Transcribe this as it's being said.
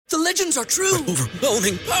The legends are true.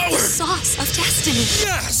 Overwhelming power! Sauce of destiny.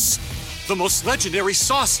 Yes! The most legendary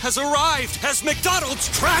sauce has arrived as McDonald's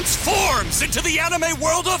transforms into the anime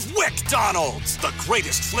world of WickDonald's. The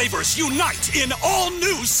greatest flavors unite in all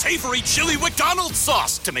new savory chili McDonald's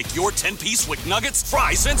sauce to make your 10-piece Wick Nuggets,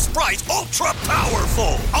 fries, and Sprite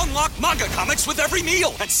ultra-powerful. Unlock manga comics with every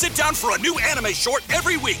meal and sit down for a new anime short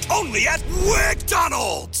every week only at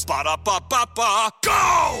WickDonald's. Ba-da-ba-ba-ba,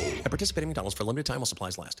 go! At participating McDonald's for a limited time while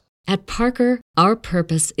supplies last. At Parker, our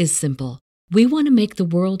purpose is simple. We want to make the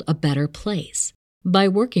world a better place by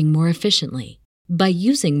working more efficiently, by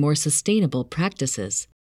using more sustainable practices,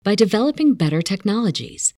 by developing better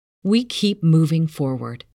technologies. We keep moving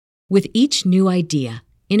forward. With each new idea,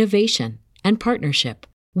 innovation, and partnership,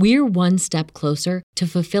 we're one step closer to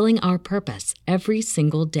fulfilling our purpose every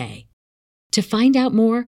single day. To find out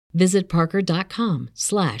more, visit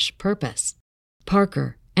parker.com/purpose.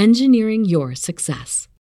 Parker, engineering your success.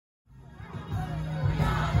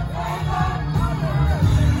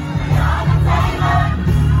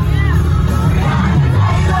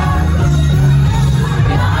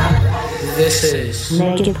 This is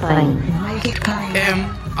Make It Plain. Make It Plain.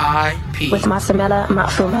 MIP With Masamela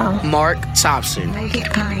Matfumo. Mark Thompson. Make It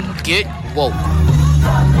Plain. Get woke.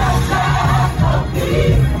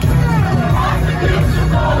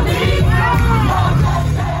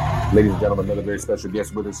 Ladies and gentlemen, another very special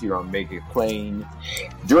guest with us here on Make It Plain.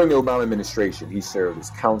 During the Obama administration, he served as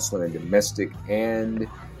counselor and domestic and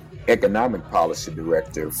economic policy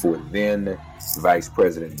director for then Vice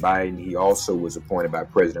President Biden. He also was appointed by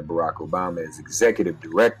President Barack Obama as executive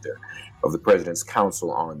director of the President's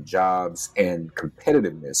Council on Jobs and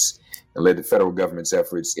Competitiveness and led the federal government's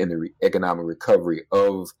efforts in the economic recovery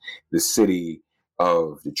of the city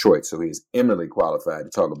of Detroit. So he is eminently qualified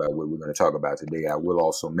to talk about what we're going to talk about today. I will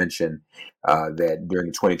also mention that during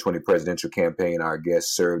the 2020 presidential campaign, our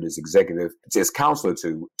guest served as counselor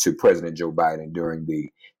to President Joe Biden during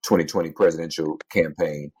the 2020 presidential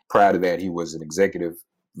campaign. Prior to that, he was an executive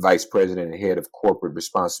vice president and head of corporate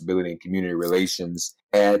responsibility and community relations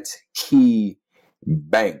at Key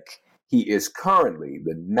Bank. He is currently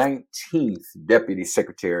the 19th Deputy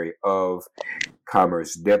Secretary of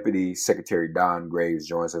Commerce. Deputy Secretary Don Graves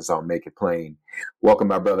joins us on Make It Plain. Welcome,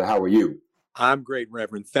 my brother. How are you? I'm great,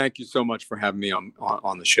 Reverend. Thank you so much for having me on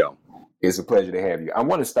the show. It's a pleasure to have you. I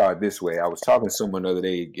want to start this way. I was talking to someone the other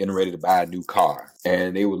day getting ready to buy a new car,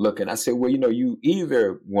 and they were looking. I said, well, you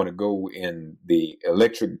either want to go in the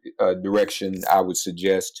electric direction, I would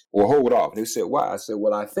suggest, or hold off. They said, why? I said,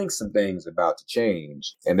 well, I think some things are about to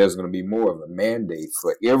change, and there's going to be more of a mandate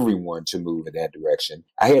for everyone to move in that direction.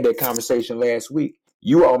 I had that conversation last week.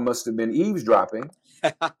 You all must have been eavesdropping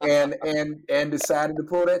and decided to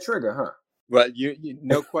pull that trigger, huh? Well, you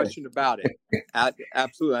no question about it.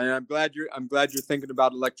 Absolutely, and I'm glad you're thinking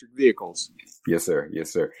about electric vehicles. Yes, sir.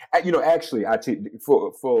 Yes, sir. Actually,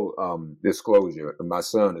 full disclosure, my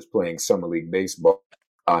son is playing summer league baseball.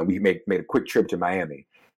 We made a quick trip to Miami.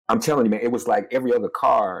 I'm telling you, man, it was like every other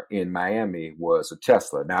car in Miami was a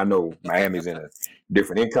Tesla. Now I know Miami's in a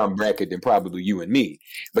different income bracket than probably you and me,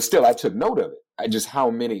 but still, I took note of it. How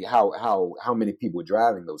many people were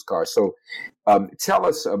driving those cars. So tell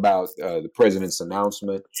us about the president's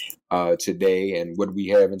announcement today and what we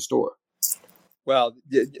have in store. Well,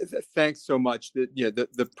 thanks so much.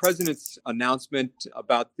 The president's announcement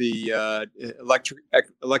about the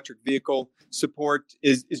electric vehicle support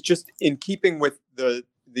is just in keeping with the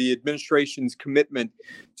administration's commitment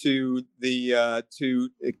to to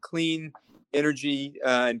clean energy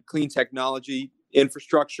and clean technology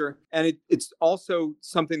infrastructure. And it's also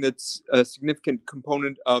something that's a significant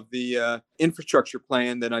component of the infrastructure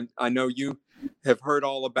plan that I know you have heard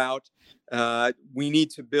all about. We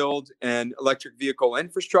need to build an electric vehicle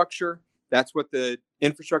infrastructure. That's what the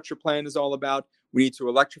infrastructure plan is all about. We need to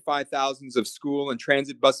electrify thousands of school and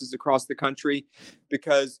transit buses across the country,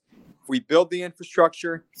 because if we build the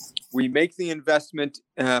infrastructure, we make the investment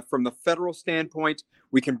from the federal standpoint,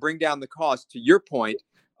 we can bring down the cost, to your point,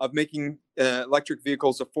 of making electric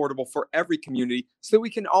vehicles affordable for every community, so that we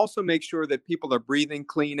can also make sure that people are breathing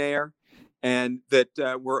clean air and that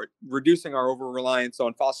we're reducing our over-reliance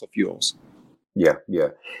on fossil fuels. Yeah.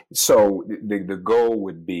 So the goal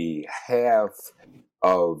would be half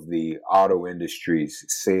of the auto industry's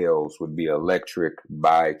sales would be electric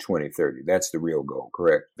by 2030. That's the real goal,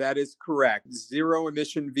 correct? That is correct. Zero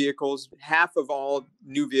emission vehicles. Half of all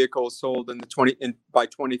new vehicles sold by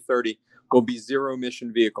 2030 will be zero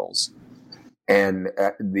emission vehicles. And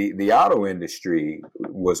the auto industry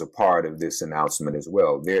was a part of this announcement as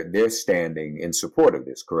well. They're standing in support of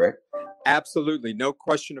this, correct? Absolutely, no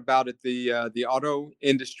question about it. The auto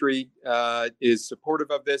industry is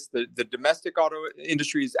supportive of this. The domestic auto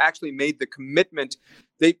industry has actually made the commitment.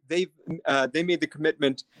 They made the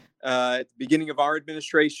commitment at the beginning of our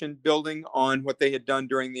administration, building on what they had done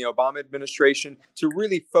during the Obama administration, to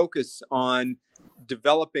really focus on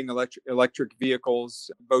developing electric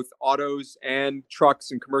vehicles, both autos and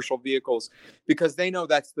trucks and commercial vehicles, because they know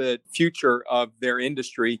that's the future of their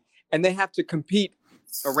industry, and they have to compete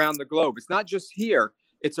around the globe. It's not just here,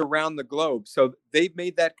 it's around the globe. So they've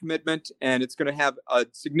made that commitment, and it's going to have a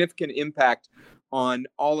significant impact on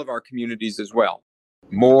all of our communities as well.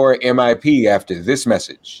 More MIP after this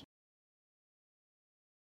message.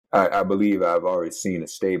 I believe I've already seen a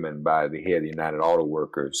statement by the head of the United Auto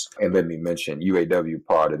Workers. And let me mention, UAW,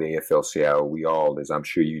 part of the AFL-CIO, we all, as I'm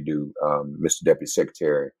sure you do, Mr. Deputy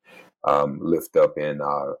Secretary, lift up in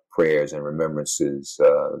our prayers and remembrances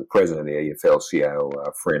the president of the AFL-CIO,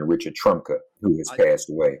 our friend Richard Trumka, who has passed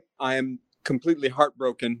away. I am completely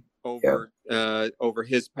heartbroken over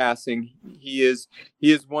his passing. He is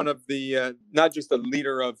one of the not just a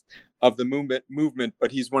leader of the movement,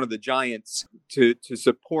 but he's one of the giants to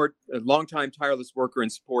support a longtime tireless worker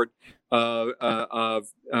and support of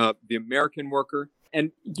the American worker.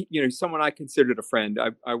 And, someone I considered a friend.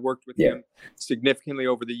 I worked with him significantly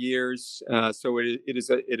over the years. So it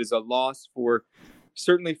is a loss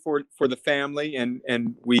certainly for the family,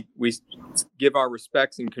 and we give our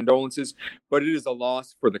respects and condolences, but it is a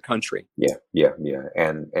loss for the country. Yeah.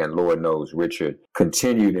 And Lord knows Richard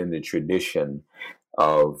continued in the tradition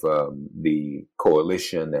of the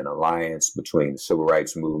coalition and alliance between the civil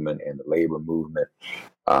rights movement and the labor movement.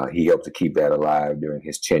 He helped to keep that alive during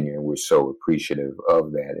his tenure, and we're so appreciative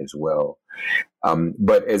of that as well.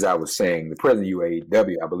 But as I was saying, the president of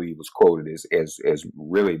UAW, I believe, was quoted as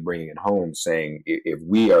really bringing it home, saying, if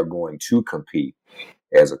we are going to compete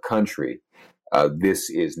as a country, this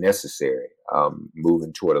is necessary,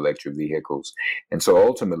 moving toward electric vehicles. And so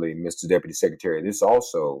ultimately, Mr. Deputy Secretary, this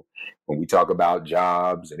also, when we talk about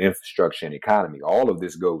jobs and infrastructure and economy, all of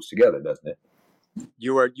this goes together, doesn't it?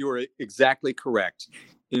 You are exactly correct.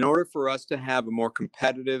 In order for us to have a more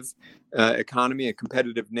competitive economy, a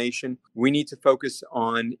competitive nation, we need to focus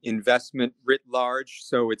on investment writ large.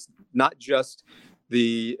 So it's not just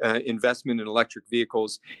the investment in electric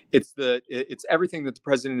vehicles. It's everything that the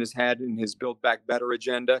president has had in his Build Back Better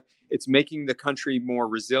agenda. It's making the country more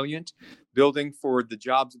resilient, building for the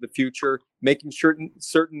jobs of the future, making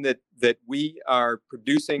certain that we are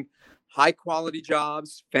producing high quality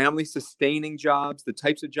jobs, family sustaining jobs, the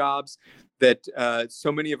types of jobs that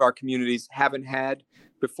so many of our communities haven't had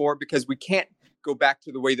before, because we can't go back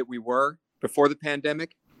to the way that we were before the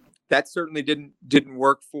pandemic. That certainly didn't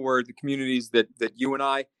work for the communities that you and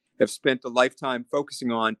I have spent a lifetime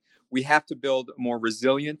focusing on. We have to build a more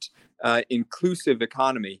resilient, inclusive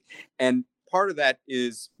economy, and part of that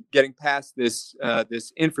is getting past this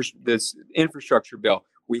infrastructure bill.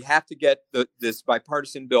 We have to get this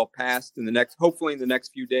bipartisan bill passed hopefully in the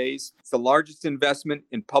next few days. It's the largest investment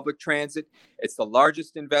in public transit. It's the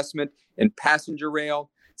largest investment in passenger rail.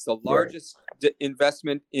 It's the largest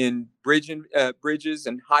investment in bridges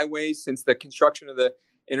and highways since the construction of the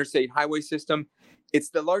interstate highway system.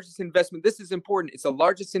 It's the largest investment. This is important. It's the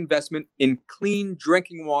largest investment in clean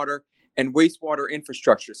drinking water and wastewater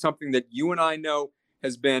infrastructure, something that you and I know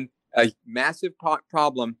has been a massive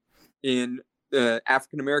problem in the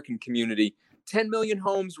African-American community. 10 million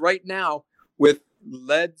homes right now with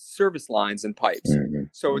lead service lines and pipes. Mm-hmm.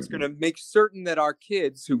 So it's going to make certain that our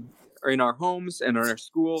kids who are in our homes and in our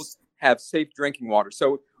schools have safe drinking water.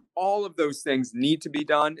 So all of those things need to be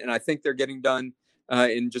done, and I think they're getting done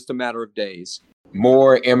in just a matter of days.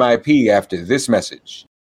 More MIP after this message.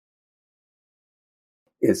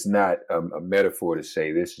 It's not a metaphor to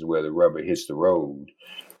say this is where the rubber hits the road,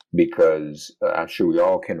 because I'm sure we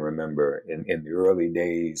all can remember in the early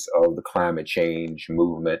days of the climate change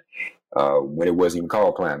movement, when it wasn't even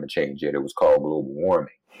called climate change yet, it was called global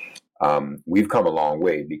warming. We've come a long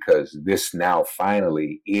way, because this now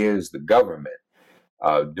finally is the government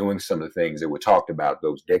doing some of the things that were talked about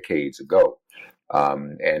those decades ago.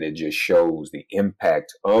 And it just shows the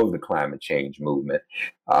impact of the climate change movement,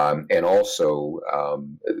 and also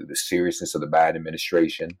the seriousness of the Biden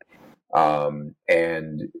administration,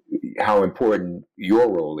 and how important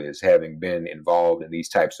your role is, having been involved in these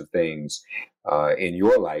types of things in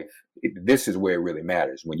your life. This is where it really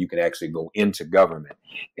matters, when you can actually go into government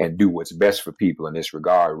and do what's best for people in this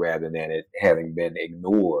regard, rather than it having been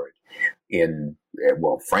ignored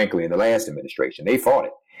frankly, in the last administration. They fought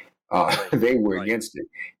it. They were against it.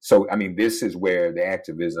 So, I mean, this is where the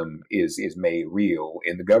activism is made real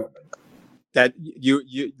in the government. That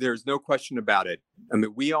there's no question about it. I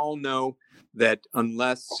mean, we all know that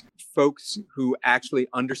unless folks who actually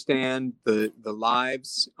understand the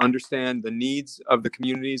lives, understand the needs of the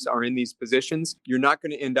communities are in these positions, you're not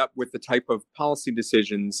going to end up with the type of policy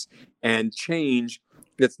decisions and change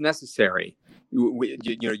that's necessary.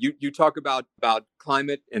 You talk about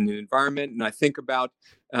climate and the environment, and I think about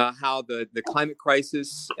how the climate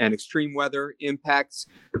crisis and extreme weather impacts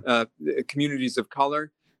communities of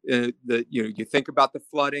color. You think about the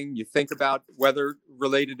flooding, you think about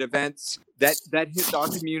weather-related events that hit our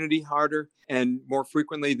community harder and more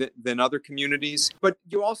frequently than other communities. But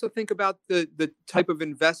you also think about the type of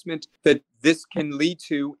investment that this can lead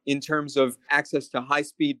to in terms of access to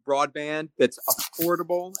high-speed broadband that's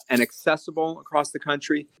affordable and accessible across the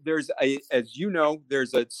country. There's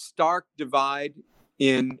there's a stark divide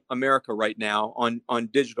in America right now on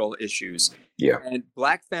digital issues. Yeah. And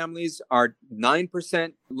Black families are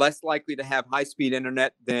 9% less likely to have high-speed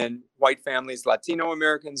internet than white families. Latino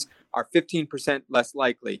Americans are 15% less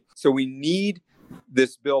likely. So we need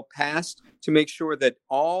this bill passed to make sure that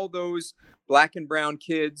all those Black and brown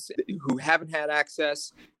kids who haven't had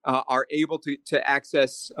access are able to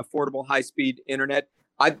access affordable high-speed internet.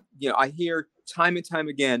 I hear time and time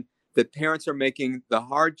again that parents are making the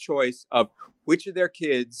hard choice of which of their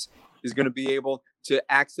kids is going to be able to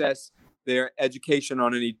access their education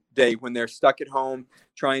on any day when they're stuck at home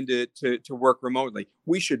trying to work remotely.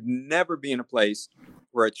 We should never be in a place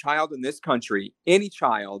where a child in this country, any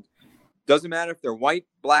child, doesn't matter if they're white,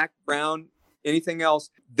 Black, brown, anything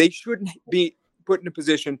else, they shouldn't be put in a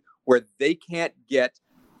position where they can't get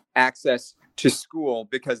access to school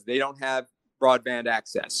because they don't have broadband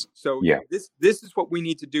access. So this is what we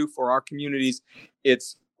need to do for our communities.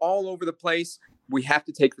 It's all over the place. We have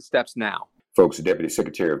to take the steps now. Folks, the Deputy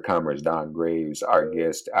Secretary of Commerce, Don Graves, our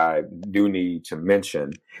guest. I do need to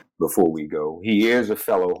mention before we go, he is a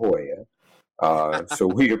fellow Hoya. So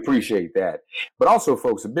we appreciate that. But also,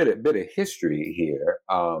 folks, a bit of history here.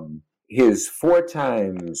 His 4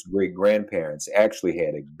 times great-grandparents actually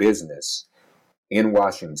had a business in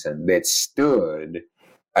Washington that stood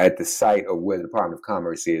at the site of where the Department of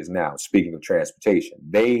Commerce is now. Speaking of transportation,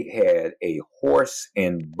 they had a horse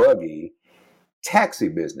and buggy taxi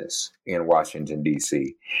business in Washington,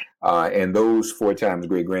 D.C. And those 4 times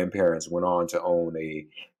great-grandparents went on to own a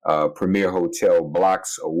premier hotel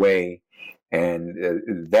blocks away. And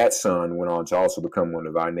that son went on to also become one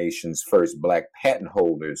of our nation's first Black patent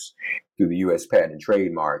holders through the U.S. Patent and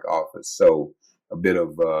Trademark Office. So a bit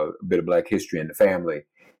of Black history in the family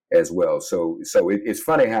as well. So it's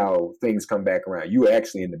funny how things come back around. You were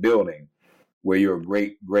actually in the building where your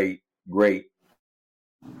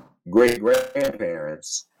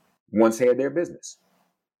great-grandparents once had their business.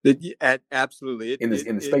 Absolutely. In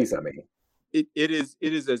the space, I mean. It is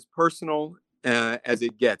as personal as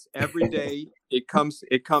it gets. Every day it comes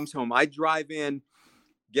home. I drive in,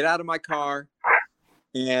 get out of my car,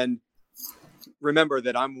 and remember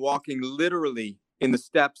that I'm walking literally in the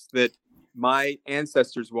steps that my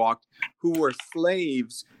ancestors walked, who were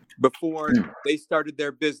slaves before they started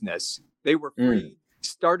their business. They were free,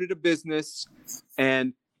 started a business,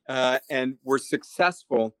 and were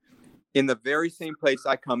successful in the very same place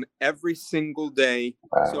I come every single day.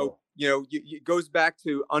 Wow. So, it goes back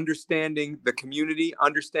to understanding the community,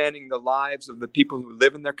 understanding the lives of the people who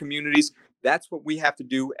live in their communities. That's what we have to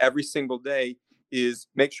do every single day, is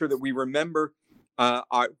make sure that we remember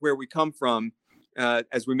where we come from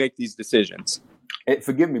as we make these decisions. And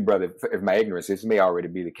forgive me, brother, if my ignorance, this may already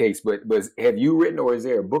be the case, but have you written, or is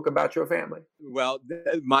there a book about your family? Well,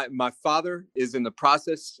 my father is in the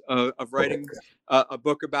process of writing a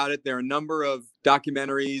book about it. There are a number of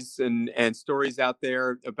documentaries and stories out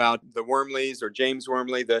there about the Wormleys, or James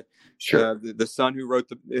Wormley, the son who wrote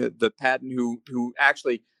the patent, who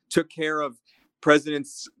actually took care of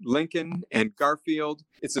Presidents Lincoln and Garfield.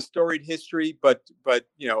 It's a storied history, but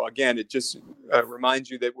again, it just reminds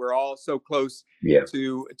you that we're all so close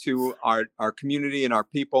to our community and our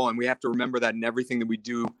people, and we have to remember that in everything that we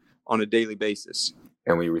do on a daily basis.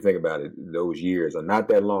 And when you think about it, those years are not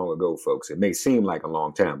that long ago, folks. It may seem like a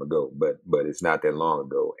long time ago, but it's not that long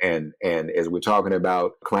ago. And as we're talking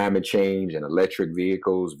about climate change and electric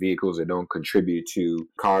vehicles that don't contribute to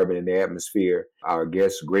carbon in the atmosphere, our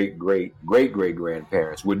guests'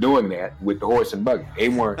 great-great-great-grandparents were doing that with the horse and buggy.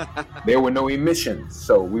 There were no emissions.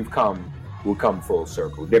 So we'll come full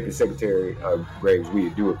circle. Deputy Secretary Graves, we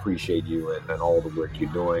do appreciate you and all the work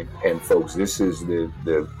you're doing. And folks, this is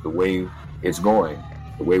the way it's going,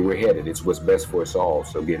 the way we're headed. It's what's best for us all.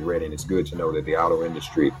 So get ready. And it's good to know that the auto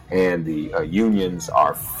industry and the unions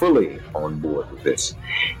are fully on board with this.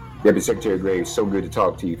 Deputy Secretary Graves, so good to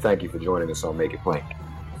talk to you. Thank you for joining us on Make It Plain.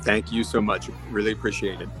 Thank you so much. Really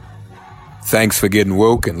appreciate it. Thanks for getting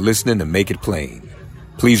woke and listening to Make It Plain.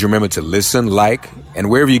 Please remember to listen, like, and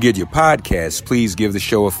wherever you get your podcasts, please give the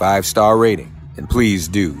show a 5-star rating. And please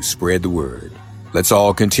do spread the word. Let's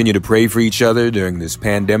all continue to pray for each other during this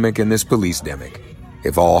pandemic and this police-demic.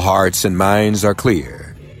 If all hearts and minds are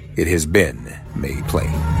clear, it has been made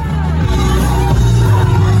plain.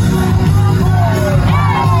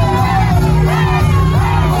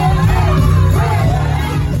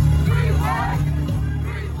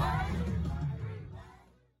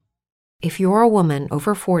 If you're a woman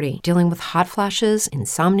over 40 dealing with hot flashes,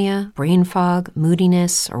 insomnia, brain fog,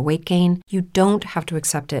 moodiness, or weight gain, you don't have to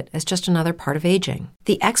accept it as just another part of aging.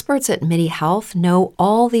 The experts at MIDI Health know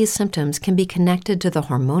all these symptoms can be connected to the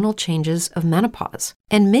hormonal changes of menopause.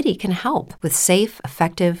 And MIDI can help with safe,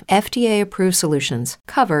 effective, FDA-approved solutions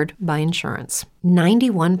covered by insurance.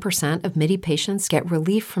 91% of MIDI patients get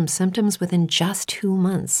relief from symptoms within just 2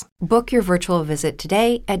 months. Book your virtual visit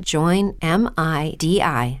today at joinmidi.com.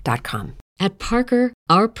 At Parker,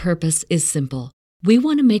 our purpose is simple. We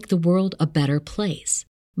want to make the world a better place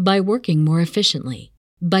by working more efficiently,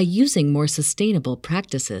 by using more sustainable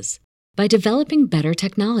practices, by developing better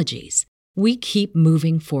technologies. We keep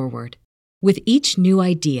moving forward. With each new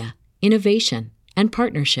idea, innovation, and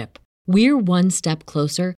partnership, we're one step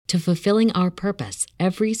closer to fulfilling our purpose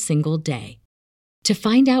every single day. To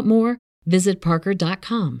find out more, visit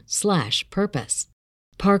parker.com/purpose.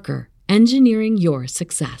 Parker, engineering your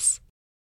success.